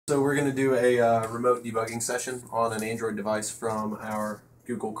So we're going to do a remote debugging session on an Android device from our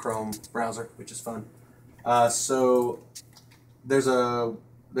Google Chrome browser, which is fun. So there's a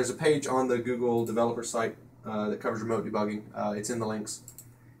page on the Google developer site that covers remote debugging. It's in the links.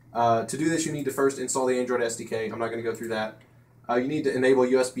 To do this, you need to first install the Android SDK. I'm not going to go through that. You need to enable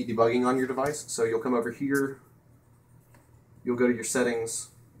USB debugging on your device. So you'll come over here. You'll go to your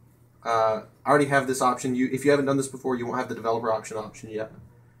settings. I already have this option. If you haven't done this before, you won't have the developer option yet.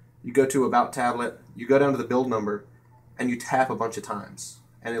 You go to About Tablet, you go down to the build number, and you tap a bunch of times,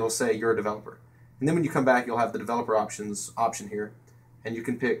 and it'll say you're a developer. And then when you come back, you'll have the developer options option here, and you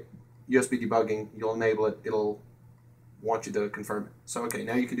can pick USB debugging. You'll enable it. It'll want you to confirm it. So okay,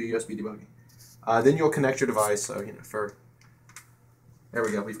 now you can do USB debugging. Then you'll connect your device. So there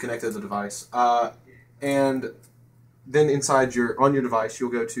we go. We've connected the device, and then inside on your device, you'll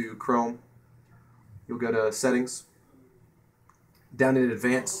go to Chrome. You'll go to Settings. Down in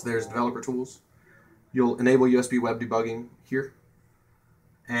Advanced, there's Developer Tools. You'll enable USB web debugging here,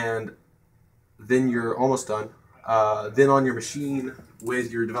 and then you're almost done. Then on your machine with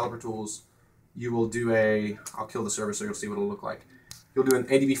your developer tools, you will do I'll kill the server so you'll see what it'll look like. You'll do an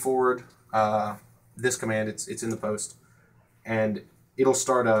ADB forward, this command, it's in the post, and it'll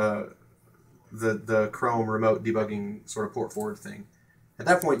start the Chrome remote debugging sort of port forward thing. At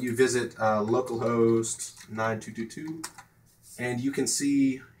that point, you visit localhost 9222, and you can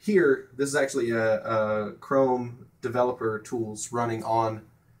see here, this is actually a Chrome developer tools running on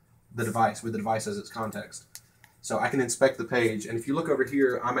the device, with the device as its context. So I can inspect the page, and if you look over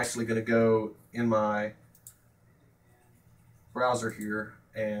here, I'm actually going to go in my browser here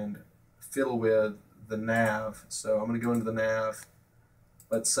and fiddle with the nav. So I'm going to go into the nav.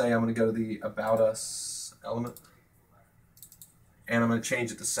 Let's say I'm going to go to the About Us element, and I'm going to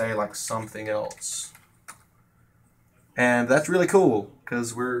change it to say like something else. And that's really cool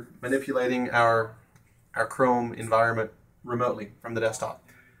because we're manipulating our Chrome environment remotely from the desktop.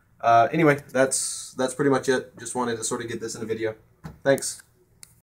 Anyway, that's pretty much it. Just wanted to sort of get this in a video. Thanks.